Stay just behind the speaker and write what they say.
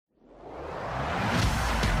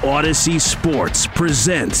Odyssey Sports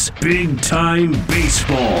presents Big Time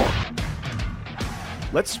Baseball.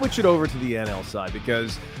 Let's switch it over to the NL side,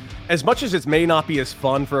 because as much as it may not be as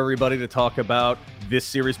fun for everybody to talk about this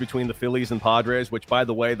series between the Phillies and Padres, which, by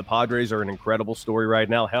the way, the Padres are an incredible story right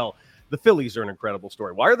now. Hell, the Phillies are an incredible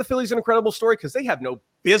story. Why are the Phillies an incredible story? Because they have no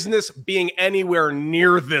business being anywhere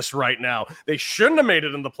near this right now. They shouldn't have made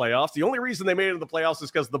it in the playoffs. The only reason they made it in the playoffs is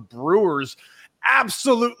because the Brewers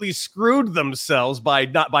absolutely screwed themselves by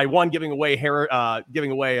giving away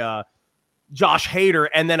Josh Hader,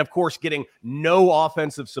 and then, of course, getting no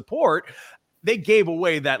offensive support. They gave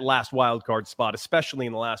away that last wild card spot, especially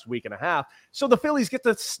in the last week and a half. So the Phillies get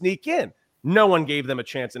to sneak in. No one gave them a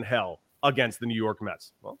chance in hell against the New York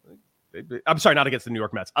Mets. Well, I'm sorry, not against the New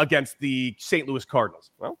York Mets, against the St. Louis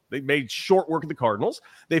Cardinals. Well, they made short work of the Cardinals.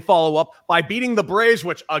 They follow up by beating the Braves,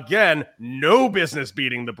 which, again, no business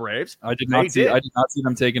beating the Braves. I did not see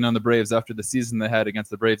them taking on the Braves after the season they had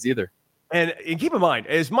against the Braves either. And keep in mind,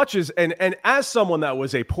 as much as and as someone that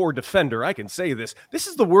was a poor defender, I can say this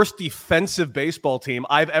is the worst defensive baseball team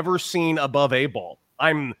I've ever seen above A-ball.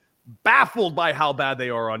 I'm baffled by how bad they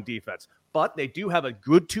are on defense. But they do have a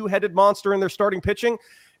good two-headed monster in their starting pitching.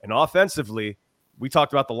 And offensively, we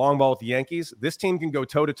talked about the long ball with the Yankees. This team can go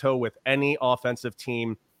toe-to-toe with any offensive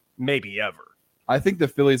team, maybe ever. I think the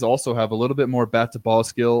Phillies also have a little bit more bat-to-ball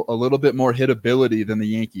skill, a little bit more hitability than the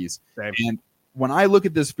Yankees. Same. And when I look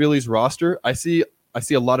at this Phillies roster, I see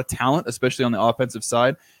a lot of talent, especially on the offensive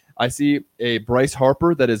side. I see a Bryce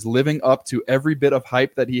Harper that is living up to every bit of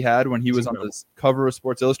hype that he had when he was on the cover of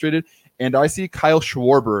Sports Illustrated. And I see Kyle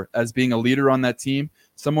Schwarber as being a leader on that team,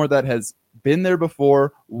 someone that has been there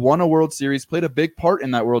before, won a World Series, played a big part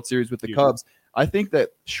in that World Series with the Cubs. I think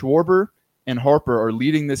that Schwarber and Harper are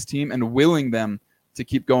leading this team and willing them to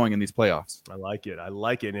keep going in these playoffs. I like it.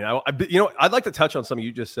 And I'd like to touch on something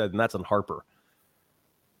you just said, and that's on Harper.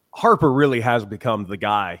 Harper really has become the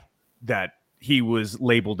guy that he was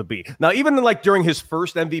labeled to be. Now, even during his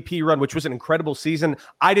first MVP run, which was an incredible season,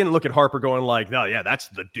 I didn't look at Harper going "No, yeah, that's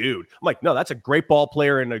the dude." I'm like, no, that's a great ball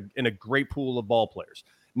player in a great pool of ball players.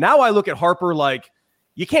 Now I look at Harper like,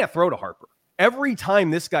 you can't throw to Harper. Every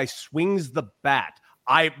time this guy swings the bat,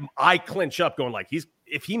 I clinch up going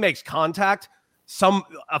if he makes contact,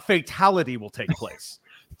 a fatality will take place.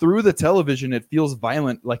 Through the television, it feels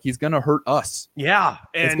violent, like he's going to hurt us. Yeah.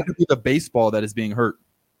 It's going to be the baseball that is being hurt.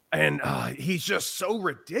 And he's just so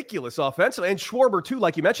ridiculous offensively. And Schwarber, too,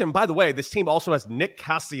 like you mentioned. By the way, this team also has Nick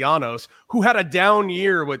Castellanos, who had a down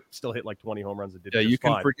year, but still hit 20 home runs. Yeah, you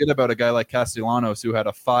can forget about a guy like Castellanos, who had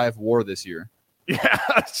a 5 WAR this year. Yeah,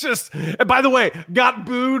 it's just, and by the way, got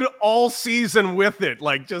booed all season with it.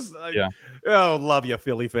 Oh, love you,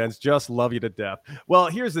 Philly fans. Just love you to death. Well,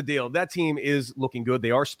 here's the deal. That team is looking good.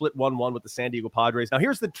 They are split 1-1 with the San Diego Padres. Now,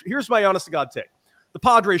 here's my honest to God take. The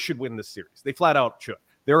Padres should win this series. They flat out should.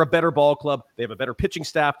 They're a better ball club. They have a better pitching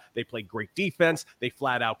staff. They play great defense. They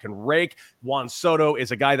flat out can rake. Juan Soto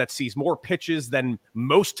is a guy that sees more pitches than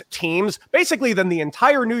most teams, basically than the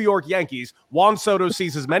entire New York Yankees. Juan Soto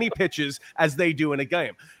sees as many pitches as they do in a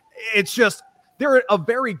game. It's just, they're a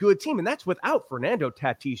very good team, and that's without Fernando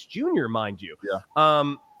Tatis Jr., mind you.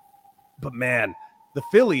 Yeah. But man, the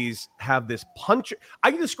Phillies have this punch.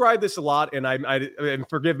 I describe this a lot, and and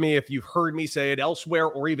forgive me if you've heard me say it elsewhere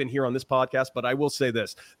or even here on this podcast, but I will say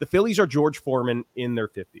this. The Phillies are George Foreman in their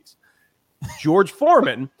 50s. George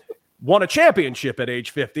Foreman won a championship at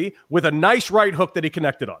age 50 with a nice right hook that he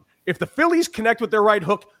connected on. If the Phillies connect with their right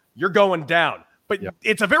hook, you're going down. But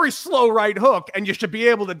It's a very slow right hook, and you should be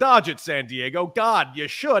able to dodge it, San Diego. God, you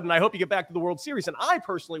should, and I hope you get back to the World Series. And I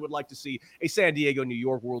personally would like to see a San Diego-New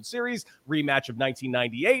York World Series rematch of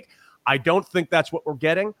 1998. I don't think that's what we're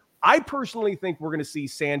getting. I personally think we're going to see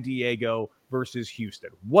San Diego versus Houston.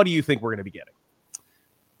 What do you think we're going to be getting?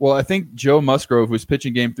 Well, I think Joe Musgrove, who's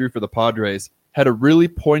pitching Game 3 for the Padres, had a really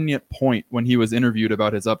poignant point when he was interviewed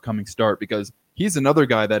about his upcoming start, because he's another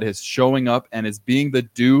guy that is showing up and is being the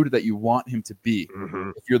dude that you want him to be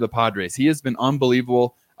if you're the Padres. He has been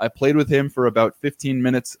unbelievable. I played with him for about 15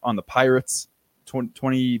 minutes on the Pirates,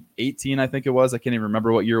 2018, I think it was. I can't even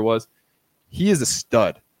remember what year it was. He is a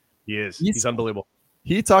stud. He is. He's unbelievable.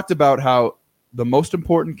 He talked about how the most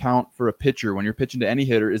important count for a pitcher when you're pitching to any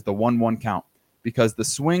hitter is the 1-1 count. Because the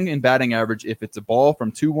swing in batting average, if it's a ball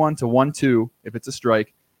from 2-1 to 1-2, if it's a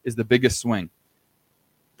strike, is the biggest swing.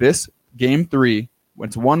 This Game 3, when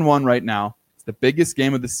it's 1-1 right now, it's the biggest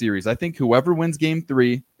game of the series. I think whoever wins Game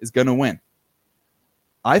 3 is going to win.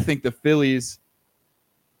 I think the Phillies,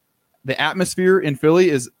 the atmosphere in Philly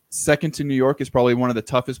is second to New York, is probably one of the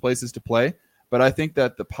toughest places to play. But I think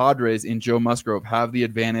that the Padres in Joe Musgrove have the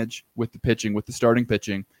advantage with the pitching, with the starting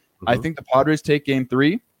pitching. I think the Padres take Game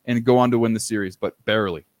 3. and go on to win the series, but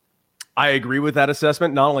barely. I agree with that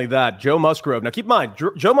assessment. Not only that, Joe Musgrove. Now, keep in mind,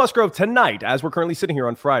 Joe Musgrove tonight, as we're currently sitting here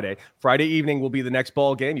on Friday evening will be the next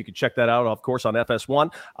ball game. You can check that out, of course, on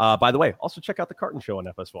FS1. By the way, also check out the Carton Show on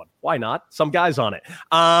FS1. Why not? Some guys on it.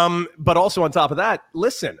 But also on top of that,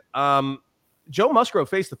 listen, Joe Musgrove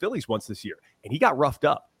faced the Phillies once this year, and he got roughed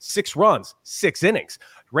up. 6 runs, 6 innings.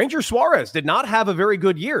 Ranger Suarez did not have a very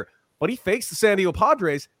good year, but he faced the San Diego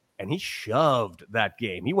Padres, and he shoved that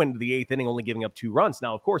game. He went into the 8th inning only giving up 2 runs.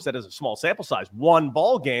 Now, of course, that is a small sample size, 1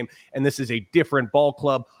 ball game, and this is a different ball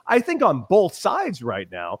club, I think, on both sides right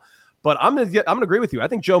now. But I'm gonna agree with you. I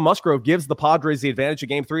think Joe Musgrove gives the Padres the advantage of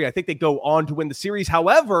Game 3. I think they go on to win the series.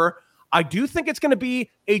 However, I do think it's going to be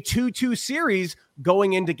a 2-2 series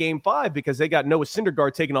going into Game 5 because they got Noah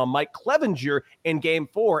Syndergaard taking on Mike Clevinger in Game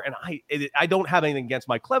 4. And I don't have anything against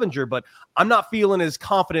Mike Clevinger, but I'm not feeling as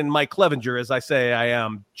confident in Mike Clevinger as I say I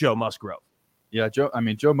am Joe Musgrove. Yeah,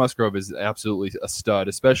 Joe Musgrove is absolutely a stud,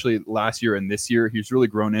 especially last year and this year. He's really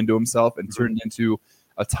grown into himself and turned into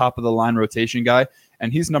a top-of-the-line rotation guy.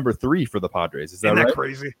 And he's number 3 for the Padres. Is that right?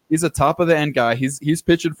 Crazy? He's a top-of-the-end guy. He's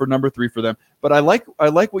pitching for number 3 for them. But I like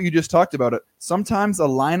what you just talked about. It sometimes a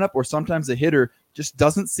lineup or sometimes a hitter just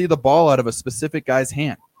doesn't see the ball out of a specific guy's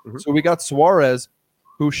hand. Mm-hmm. So we got Suarez,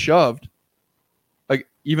 who shoved,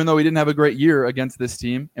 even though he didn't have a great year against this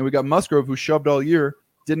team, and we got Musgrove, who shoved all year,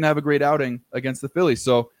 didn't have a great outing against the Phillies.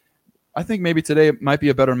 So I think maybe today might be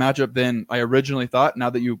a better matchup than I originally thought. Now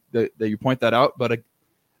that you point that out, but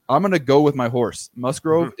I'm going to go with my horse.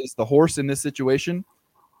 Musgrove is the horse in this situation.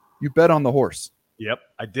 You bet on the horse. Yep,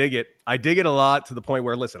 I dig it. I dig it a lot to the point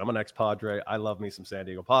where, listen, I'm an ex-Padre. I love me some San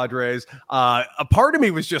Diego Padres. A part of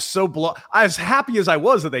me was just so as happy as I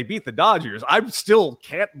was that they beat the Dodgers. I still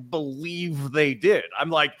can't believe they did. I'm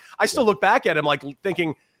like, I still look back at him like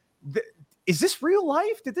thinking, is this real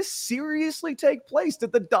life? Did this seriously take place?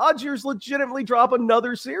 Did the Dodgers legitimately drop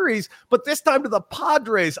another series, but this time to the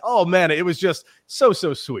Padres? Oh, man, it was just so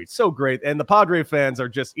sweet, so great. And the Padre fans are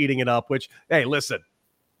just eating it up, which, hey, listen,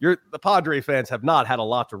 the Padre fans have not had a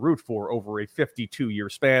lot to root for over a 52-year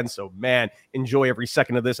span. So, man, enjoy every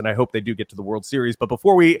second of this, and I hope they do get to the World Series. But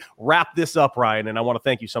before we wrap this up, Ryan, and I want to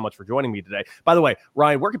thank you so much for joining me today. By the way,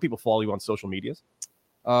 Ryan, where can people follow you on social medias?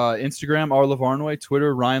 Instagram, R. Lavarnway,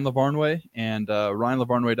 Twitter, Ryan Lavarnway, and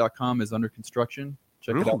RyanLavarnway.com is under construction.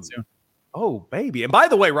 Check it out soon. Oh, baby. And by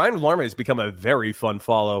the way, Ryan Lavarnway has become a very fun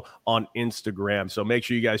follow on Instagram, so make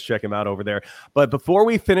sure you guys check him out over there. But before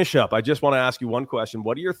we finish up, I just want to ask you one question.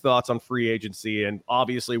 What are your thoughts on free agency? And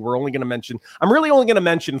obviously, I'm really only going to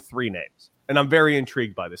mention 3 names, and I'm very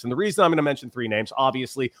intrigued by this. And the reason I'm going to mention 3 names,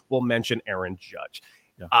 obviously, we'll mention Aaron Judge.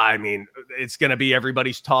 Yeah. I mean, it's going to be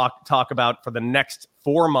everybody's talk about for the next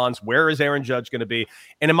 4 months. Where is Aaron Judge going to be?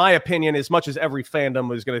 And in my opinion, as much as every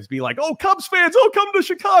fandom is going to be like, oh, Cubs fans, oh, come to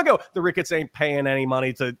Chicago. The Ricketts ain't paying any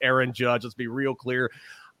money to Aaron Judge. Let's be real clear.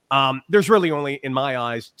 There's really only, in my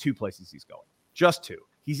eyes, 2 places he's going. Just 2.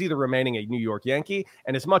 He's either remaining a New York Yankee,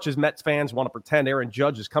 and as much as Mets fans want to pretend Aaron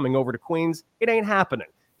Judge is coming over to Queens, it ain't happening.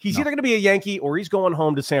 He's either going to be a Yankee or he's going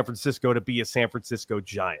home to San Francisco to be a San Francisco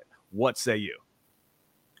Giant. What say you?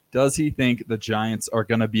 Does he think the Giants are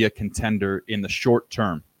going to be a contender in the short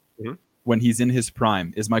term when he's in his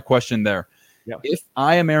prime is my question there. Yeah. If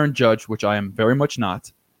I am Aaron Judge, which I am very much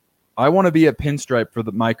not, I want to be a pinstripe for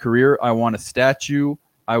my career. I want a statue.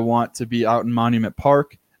 I want to be out in Monument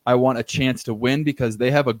Park. I want a chance to win because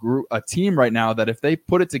they have a team right now that if they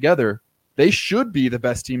put it together, they should be the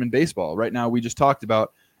best team in baseball. Right now, we just talked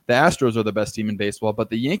about the Astros are the best team in baseball, but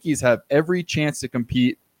the Yankees have every chance to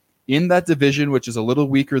compete in that division, which is a little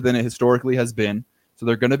weaker than it historically has been. So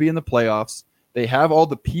they're going to be in the playoffs. They have all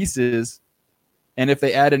the pieces, and if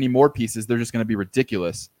they add any more pieces, they're just going to be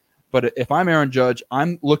ridiculous. But if I'm Aaron Judge,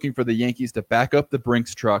 I'm looking for the Yankees to back up the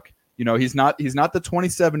Brinks truck. You know, he's not the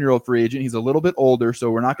 27-year-old free agent. He's a little bit older, so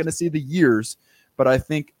we're not going to see the years. But I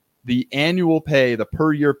think the annual pay, the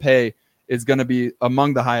per-year pay, is going to be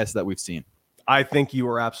among the highest that we've seen. I think you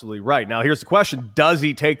are absolutely right. Now, here's the question. Does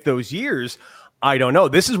he take those years? I don't know.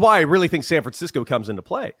 This is why I really think San Francisco comes into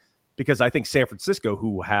play, because I think San Francisco,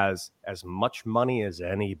 who has as much money as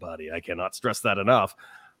anybody, I cannot stress that enough,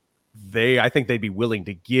 I think they'd be willing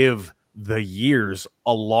to give the years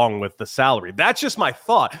along with the salary. That's just my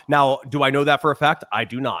thought. Now, do I know that for a fact? I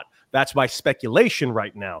do not. That's my speculation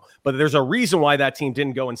right now. But there's a reason why that team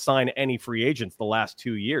didn't go and sign any free agents the last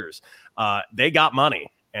 2 years. They got money,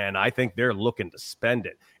 and I think they're looking to spend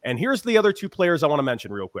it. And here's the other 2 players I want to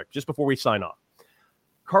mention real quick, just before we sign off.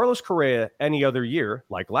 Carlos Correa, any other year,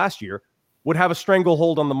 like last year, would have a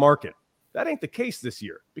stranglehold on the market. That ain't the case this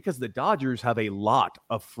year because the Dodgers have a lot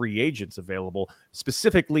of free agents available,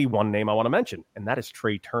 specifically one name I want to mention, and that is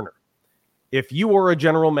Trey Turner. If you were a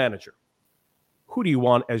general manager, who do you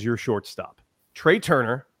want as your shortstop? Trey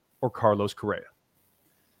Turner or Carlos Correa?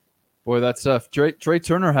 Boy, that's tough. Trey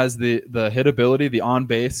Turner has the hitability, the on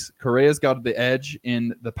base. Correa's got the edge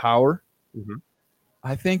in the power. Mm-hmm.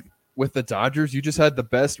 I think with the Dodgers, you just had the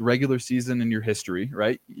best regular season in your history,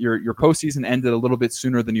 right? Your postseason ended a little bit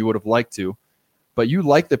sooner than you would have liked to, but you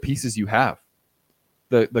like the pieces you have.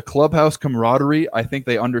 The clubhouse camaraderie, I think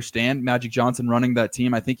they understand Magic Johnson running that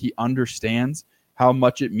team. I think he understands how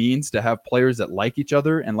much it means to have players that like each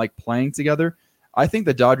other and like playing together. I think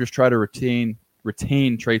the Dodgers try to retain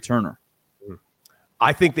Trey Turner.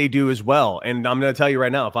 I think they do as well. And I'm going to tell you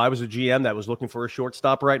right now, if I was a GM that was looking for a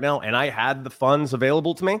shortstop right now and I had the funds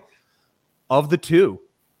available to me, of the two,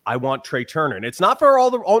 I want Trey Turner. And it's not for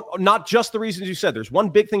not just the reasons you said. There's one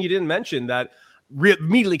big thing you didn't mention that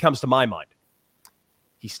immediately comes to my mind.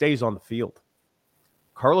 He stays on the field.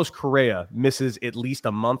 Carlos Correa misses at least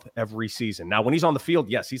a month every season. Now, when he's on the field,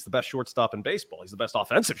 yes, he's the best shortstop in baseball. He's the best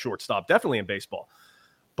offensive shortstop, definitely in baseball.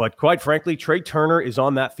 But quite frankly, Trey Turner is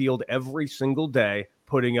on that field every single day,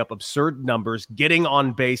 putting up absurd numbers, getting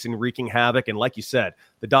on base and wreaking havoc. And like you said,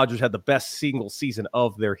 the Dodgers had the best single season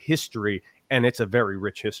of their history, and it's a very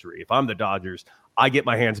rich history. If I'm the Dodgers, I get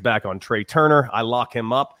my hands back on Trey Turner. I lock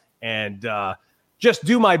him up and just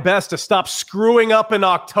do my best to stop screwing up in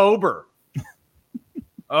October.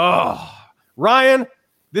 Oh, Ryan,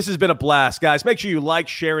 this has been a blast, guys. Make sure you like,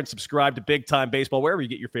 share, and subscribe to Big Time Baseball, wherever you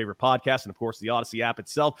get your favorite podcast, and, of course, the Odyssey app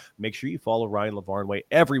itself. Make sure you follow Ryan LaVarnway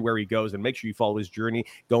everywhere he goes, and make sure you follow his journey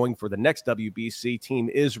going for the next WBC Team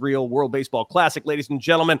Israel World Baseball Classic, ladies and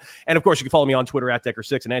gentlemen. And, of course, you can follow me on Twitter at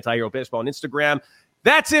Decker6 and Anti-Hero Baseball on Instagram.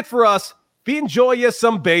 That's it for us. Enjoy you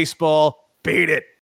some baseball. Beat it.